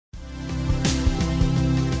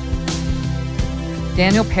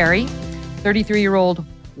Daniel Perry, 33-year-old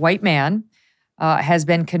white man, has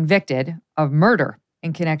been convicted of murder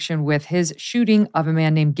in connection with his shooting of a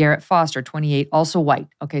man named Garret Foster, 28, also white.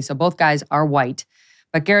 Okay, so both guys are white.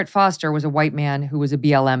 But Garret Foster was a white man who was a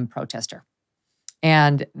BLM protester.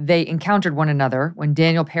 And they encountered one another when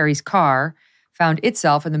Daniel Perry's car found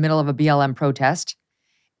itself in the middle of a BLM protest.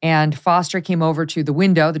 And Foster came over to the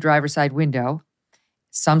window, the driver's side window.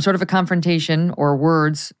 Some sort of a confrontation or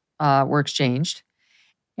words were exchanged.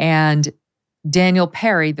 And Daniel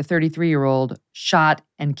Perry, the 33-year-old, shot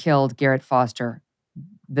and killed Garret Foster,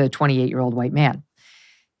 the 28-year-old white man.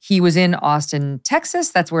 He was in Austin, Texas.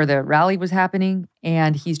 That's where the rally was happening.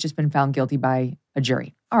 And he's just been found guilty by a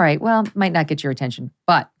jury. All right, well, might not get your attention.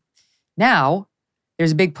 But now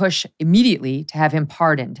there's a big push immediately to have him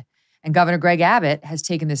pardoned. And Governor Greg Abbott has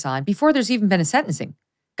taken this on before there's even been a sentencing.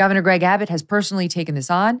 Governor Greg Abbott has personally taken this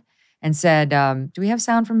on and said, do we have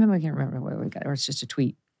sound from him? I can't remember what we got, or it's just a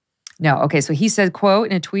tweet. No, okay, so he said, quote,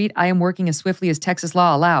 in a tweet, "I am working as swiftly as Texas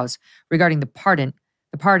law allows regarding the pardon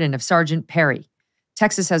of Sergeant Perry.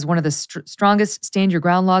 Texas has one of the strongest stand your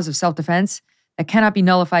ground laws of self-defense that cannot be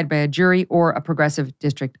nullified by a jury or a progressive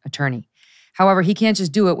district attorney. However, he can't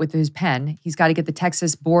just do it with his pen. He's got to get the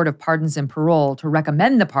Texas Board of Pardons and Parole to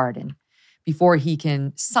recommend the pardon before he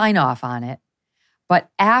can sign off on it. But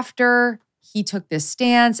after he took this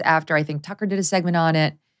stance, after I think Tucker did a segment on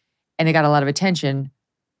it, and it got a lot of attention,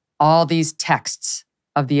 all these texts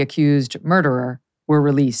of the accused murderer were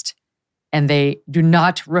released, and they do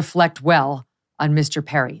not reflect well on Mr.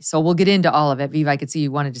 Perry. So we'll get into all of it. Viva, I could see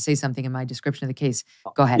you wanted to say something in my description of the case.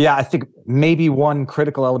 Go ahead. Yeah, I think maybe one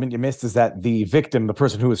critical element you missed is that the victim, the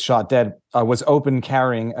person who was shot dead, was open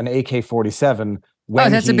carrying an AK-47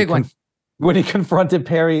 when that's a big one. When he confronted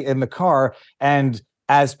Perry in the car. And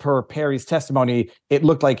as per Perry's testimony, it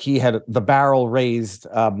looked like he had the barrel raised,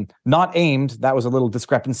 not aimed. That was a little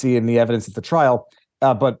discrepancy in the evidence at the trial,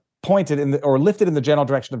 but pointed or lifted in the general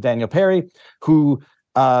direction of Daniel Perry, who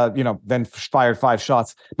then fired 5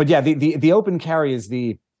 shots. But yeah, the open carry is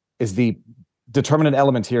the determinant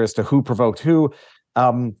element here as to who provoked who.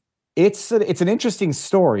 It's an interesting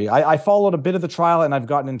story. I followed a bit of the trial, and I've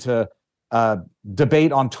gotten into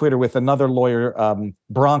debate on Twitter with another lawyer,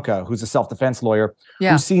 Branca, who's a self-defense lawyer,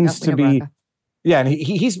 who seems to be, Branca. And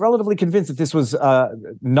he's relatively convinced that this was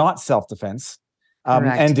not self-defense,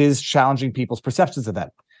 and is challenging people's perceptions of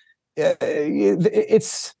that.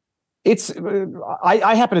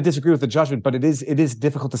 I happen to disagree with the judgment, but it is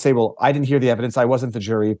difficult to say, well, I didn't hear the evidence, I wasn't the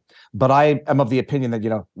jury, but I am of the opinion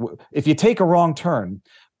that, if you take a wrong turn,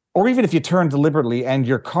 or even if you turn deliberately and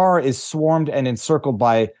your car is swarmed and encircled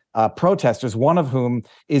by protesters, one of whom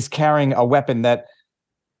is carrying a weapon that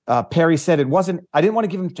Perry said I didn't want to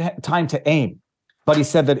give him time to aim, but he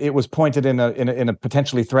said that it was pointed in a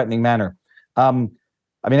potentially threatening manner.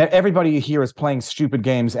 Everybody here is playing stupid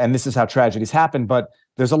games, and this is how tragedies happen, but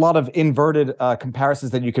there's a lot of inverted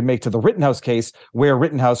comparisons that you can make to the Rittenhouse case, where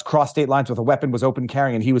Rittenhouse crossed state lines with a weapon, was open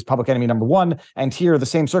carrying, and he was public enemy number 1. And here, the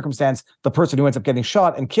same circumstance, the person who ends up getting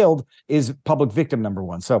shot and killed is public victim number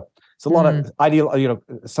 1. So it's a lot of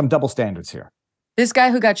some double standards here. This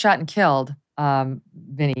guy who got shot and killed,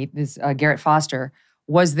 Vinnie, this Garret Foster,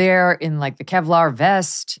 was there in like the Kevlar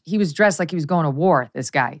vest. He was dressed like he was going to war,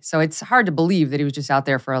 this guy. So it's hard to believe that he was just out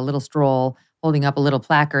there for a little stroll, holding up a little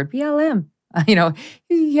placard, BLM.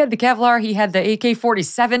 He had the Kevlar, he had the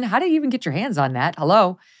AK-47. How did you even get your hands on that?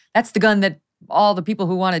 Hello? That's the gun that all the people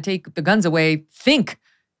who want to take the guns away think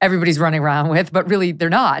everybody's running around with, but really they're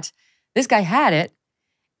not. This guy had it.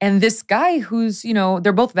 And this guy who's,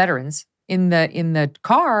 they're both veterans in the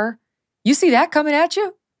car, you see that coming at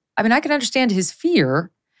you? I can understand his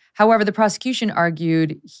fear. However, the prosecution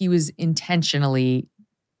argued he was intentionally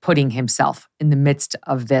putting himself in the midst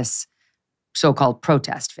of this so-called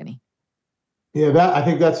protest, Vinnie. Yeah, I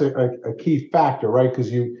think that's a key factor, right?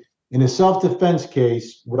 Because in a self-defense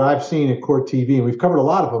case, what I've seen at Court TV, and we've covered a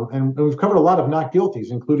lot of them, and we've covered a lot of not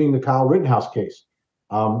guilties, including the Kyle Rittenhouse case.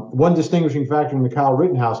 One distinguishing factor in the Kyle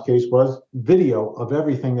Rittenhouse case was video of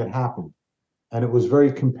everything that happened. And it was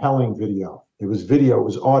very compelling video. It was video, it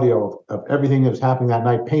was audio of everything that was happening that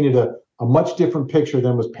night, painted a much different picture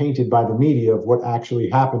than was painted by the media of what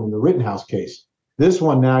actually happened in the Rittenhouse case. This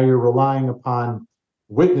one, now you're relying upon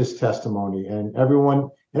witness testimony, and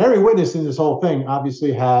every witness in this whole thing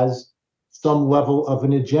obviously has some level of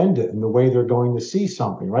an agenda in the way they're going to see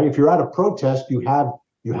something, right? If you're at a protest, you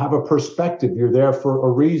have a perspective. You're there for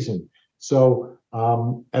a reason. So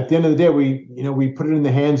at the end of the day, we put it in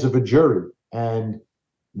the hands of a jury, and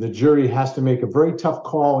the jury has to make a very tough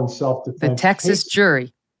call in self-defense. The Texas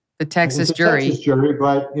jury. The Texas It's a jury. Texas jury,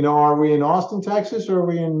 but are we in Austin, Texas, or are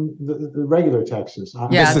we in the regular Texas?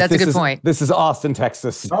 Yeah, that's a good point. This is Austin,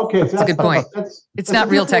 Texas. Okay, that's a good point. It's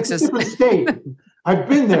not real Texas. It's a different state. I've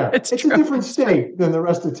been there. It's a different state than the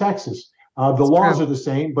rest of Texas. The laws are the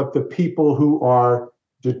same, but the people who are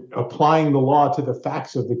applying the law to the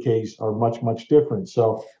facts of the case are much, much different.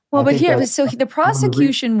 So, well, but the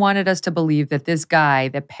prosecution wanted us to believe that this guy,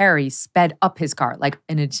 that Perry, sped up his car, like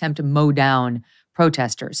in an attempt to mow down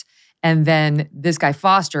protesters. And then this guy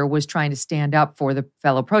Foster was trying to stand up for the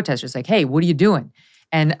fellow protesters, like, hey, what are you doing?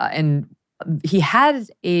 And he had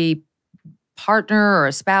a partner or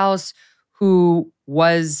a spouse who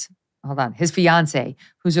was, his fiance,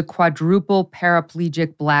 who's a quadruple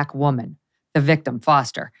paraplegic Black woman, the victim,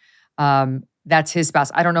 Foster. That's his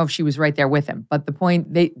spouse. I don't know if she was right there with him. But the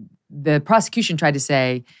point, the prosecution tried to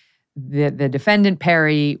say the defendant,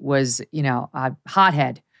 Perry, was, a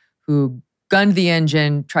hothead who gunned the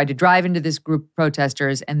engine, tried to drive into this group of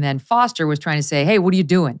protesters, and then Foster was trying to say, hey, what are you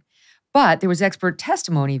doing? But there was expert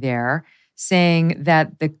testimony there saying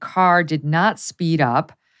that the car did not speed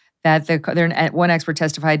up, that one expert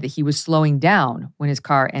testified that he was slowing down when his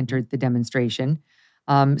car entered the demonstration.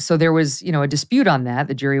 So there was, a dispute on that.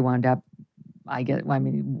 The jury wound up,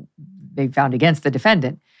 they found against the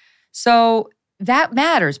defendant. So that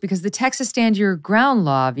matters because the Texas Stand Your Ground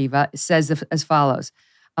law, Viva, says as follows.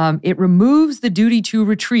 It removes the duty to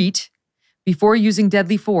retreat before using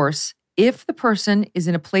deadly force if the person is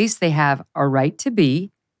in a place they have a right to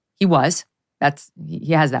be. He has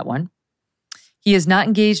that one. He is not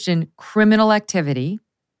engaged in criminal activity.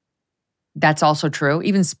 That's also true.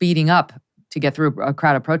 Even speeding up to get through a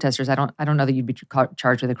crowd of protesters, I don't know that you'd be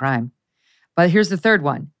charged with a crime. But here's the third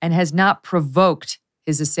one, and has not provoked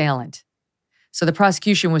his assailant. So the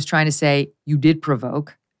prosecution was trying to say, you did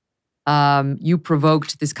provoke. You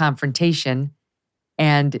provoked this confrontation,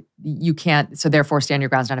 and you can't, so therefore Stand Your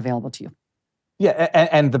Ground's not available to you. Yeah,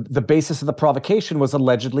 and the basis of the provocation was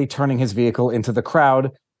allegedly turning his vehicle into the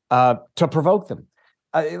crowd to provoke them.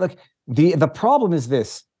 Look, the problem is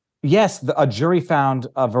this. Yes, a jury found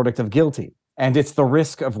a verdict of guilty, and it's the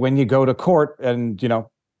risk of when you go to court, and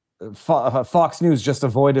Fox News just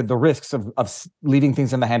avoided the risks of leaving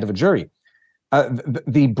things in the hand of a jury.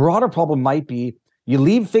 The broader problem might be you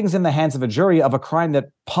leave things in the hands of a jury of a crime that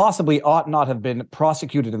possibly ought not have been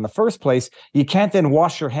prosecuted in the first place. You can't then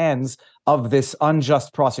wash your hands of this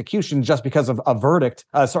unjust prosecution just because of a verdict.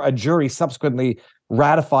 A jury subsequently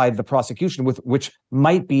ratified the prosecution, which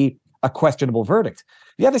might be a questionable verdict.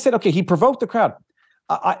 Yeah, they said, okay, he provoked the crowd.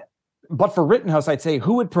 But for Rittenhouse, I'd say,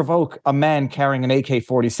 who would provoke a man carrying an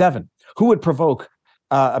AK-47? Who would provoke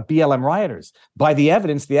BLM rioters? By the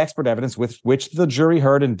evidence, the expert evidence with which the jury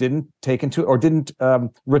heard and didn't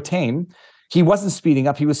retain, he wasn't speeding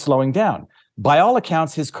up, he was slowing down. By all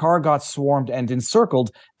accounts, his car got swarmed and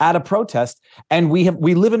encircled at a protest. And we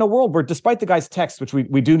live in a world where, despite the guy's texts, which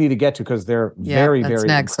we do need to get to because they're very, very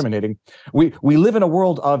incriminating, we live in a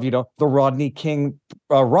world of, the Rodney King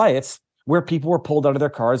riots where people were pulled out of their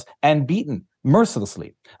cars and beaten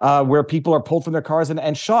mercilessly, where people are pulled from their cars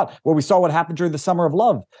and shot, where we saw what happened during the Summer of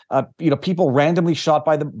Love, people randomly shot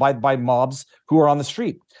by mobs who are on the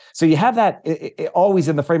street. So you have that always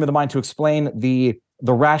in the frame of the mind to explain the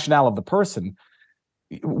rationale of the person.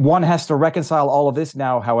 One has to reconcile all of this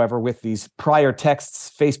now, however, with these prior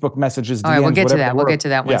texts, Facebook messages, DMs, all right, we'll get to that. We'll get to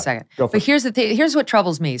that one second. But here's the thing. Here's what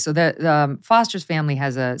troubles me. So the Foster's family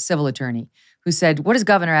has a civil attorney who said, what is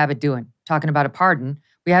Governor Abbott doing? Talking about a pardon.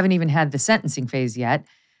 We haven't even had the sentencing phase yet,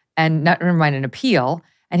 and never mind an appeal.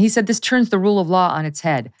 And he said this turns the rule of law on its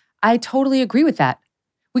head. I totally agree with that.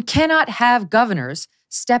 We cannot have governors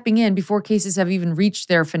stepping in before cases have even reached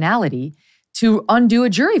their finality to undo a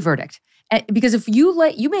jury verdict. Because if you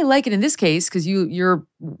may like it in this case because you're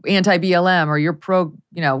anti-BLM or you're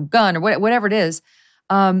pro-gun or whatever it is,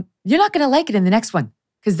 you're not going to like it in the next one.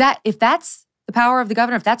 Because if that's the power of the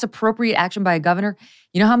governor, if that's appropriate action by a governor,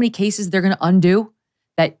 you know how many cases they're going to undo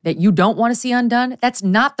that you don't want to see undone? That's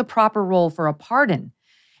not the proper role for a pardon.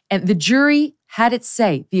 And the jury had its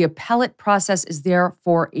say. The appellate process is there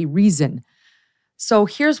for a reason. So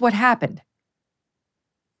here's what happened.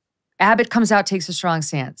 Abbott comes out, takes a strong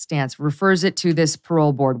stance, refers it to this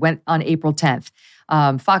parole board, went on April 10th.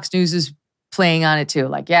 Fox News is playing on it too.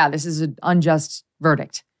 Like, yeah, this is an unjust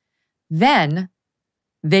verdict. Then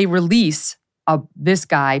they release this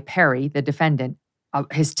guy, Perry, the defendant,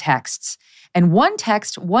 his texts. And one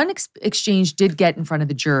exchange did get in front of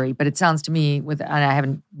the jury, but it sounds to me, and I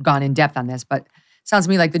haven't gone in depth on this, but it sounds to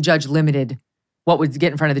me like the judge limited what would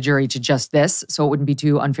get in front of the jury to just this, so it wouldn't be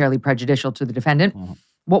too unfairly prejudicial to the defendant. Mm-hmm.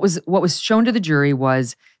 What was shown to the jury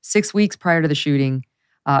was 6 weeks prior to the shooting,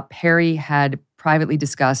 Perry had privately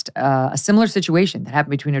discussed a similar situation that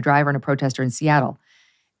happened between a driver and a protester in Seattle.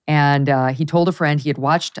 And he told a friend he had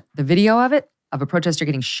watched the video of it, of a protester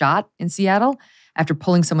getting shot in Seattle after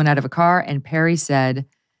pulling someone out of a car. And Perry said,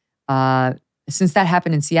 since that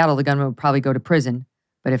happened in Seattle, the gunman would probably go to prison.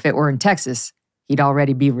 But if it were in Texas, he'd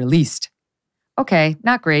already be released. Okay,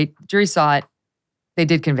 not great. The jury saw it. They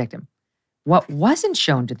did convict him. What wasn't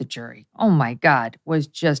shown to the jury, oh my God, was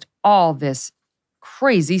just all this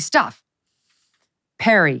crazy stuff.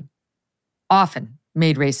 Perry often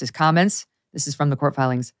made racist comments. This is from the court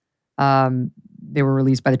filings. They were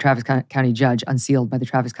released by the Travis County judge, unsealed by the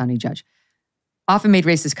Travis County judge. Often made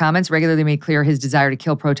racist comments, regularly made clear his desire to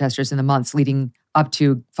kill protesters in the months leading up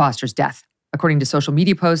to Foster's death, according to social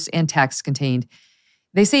media posts and texts contained.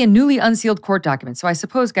 They say a newly unsealed court document. So I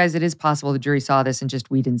suppose, guys, it is possible the jury saw this and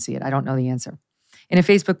just we didn't see it. I don't know the answer. In a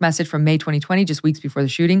Facebook message from May 2020, just weeks before the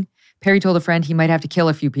shooting, Perry told a friend he might have to kill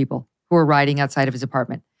a few people who were riding outside of his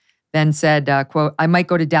apartment. Then said, quote, I might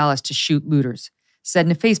go to Dallas to shoot looters. Said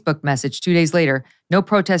in a Facebook message 2 days later, no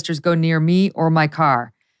protesters go near me or my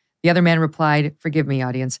car. The other man replied, forgive me,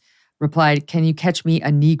 audience, replied, can you catch me a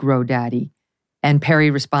Negro, daddy? And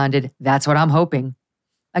Perry responded, that's what I'm hoping.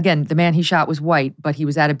 Again, the man he shot was white, but he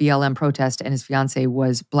was at a BLM protest and his fiancée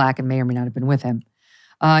was black and may or may not have been with him.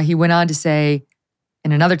 He went on to say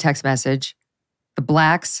in another text message, the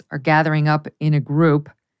blacks are gathering up in a group.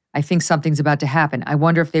 I think something's about to happen. I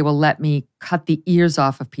wonder if they will let me cut the ears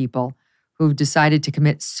off of people who've decided to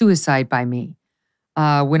commit suicide by me.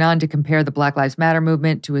 Went on to compare the Black Lives Matter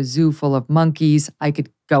movement to a zoo full of monkeys. I could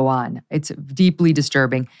go on. It's deeply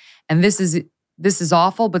disturbing. And this is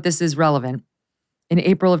awful, but this is relevant. In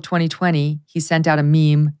April of 2020, he sent out a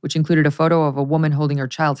meme which included a photo of a woman holding her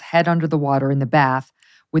child's head under the water in the bath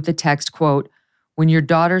with the text, quote, when your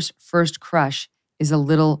daughter's first crush is a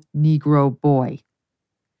little Negro boy.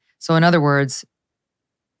 So in other words,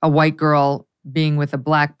 a white girl being with a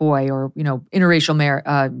black boy or,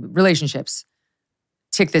 interracial relationships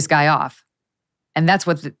tick this guy off. And that's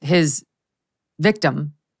what his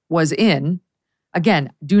victim was in.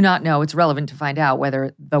 Again, do not know. It's relevant to find out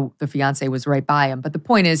whether the fiancé was right by him. But the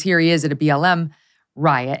point is, here he is at a BLM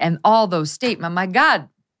riot and all those statements. My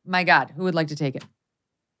God, who would like to take it?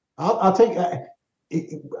 I'll take.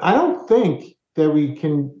 I don't think that we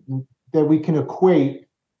can equate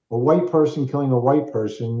a white person killing a white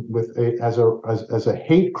person with as a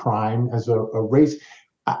hate crime, as a race.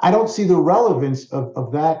 I don't see the relevance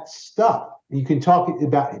of that stuff. You can talk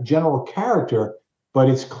about general character, but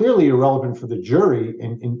it's clearly irrelevant for the jury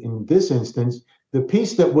in this instance. The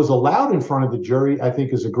piece that was allowed in front of the jury, I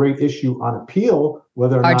think, is a great issue on appeal.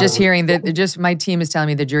 Whether or not just hearing that, my team is telling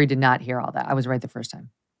me the jury did not hear all that. I was right the first time.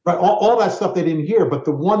 Right, all that stuff they didn't hear, but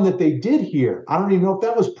the one that they did hear, I don't even know if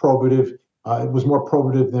that was probative. It was more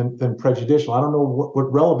probative than prejudicial. I don't know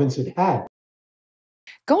what relevance it had.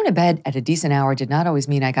 Going to bed at a decent hour did not always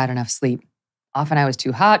mean I got enough sleep. Often I was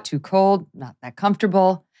too hot, too cold, not that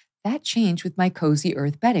comfortable. That changed with my Cozy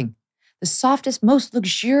Earth bedding. The softest, most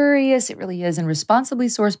luxurious, it really is, and responsibly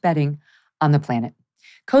sourced bedding on the planet.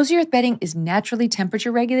 Cozy Earth bedding is naturally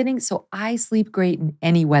temperature regulating, so I sleep great in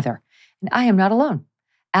any weather. And I am not alone.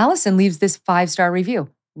 Allison leaves this 5-star review.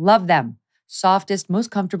 Love them. Softest,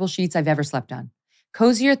 most comfortable sheets I've ever slept on.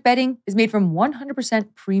 Cozy Earth bedding is made from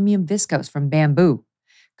 100% premium viscose from bamboo.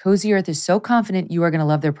 Cozy Earth is so confident you are going to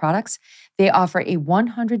love their products, they offer a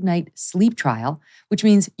 100-night sleep trial, which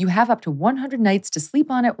means you have up to 100 nights to sleep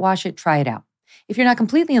on it, wash it, try it out. If you're not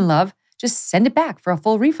completely in love, just send it back for a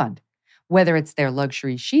full refund. Whether it's their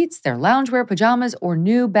luxury sheets, their loungewear, pajamas, or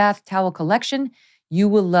new bath towel collection, you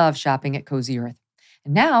will love shopping at Cozy Earth.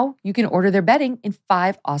 And now you can order their bedding in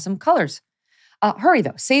 5 awesome colors. Hurry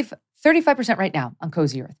though, save 35% right now on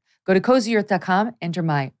Cozy Earth. Go to CozyEarth.com, enter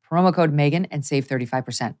my promo code Megyn, and save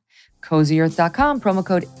 35%. CozyEarth.com, promo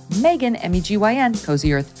code Megyn, M-E-G-Y-N,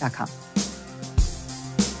 CozyEarth.com.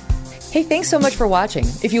 Hey, thanks so much for watching.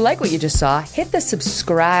 If you like what you just saw, hit the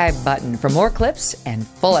subscribe button for more clips and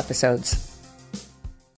full episodes.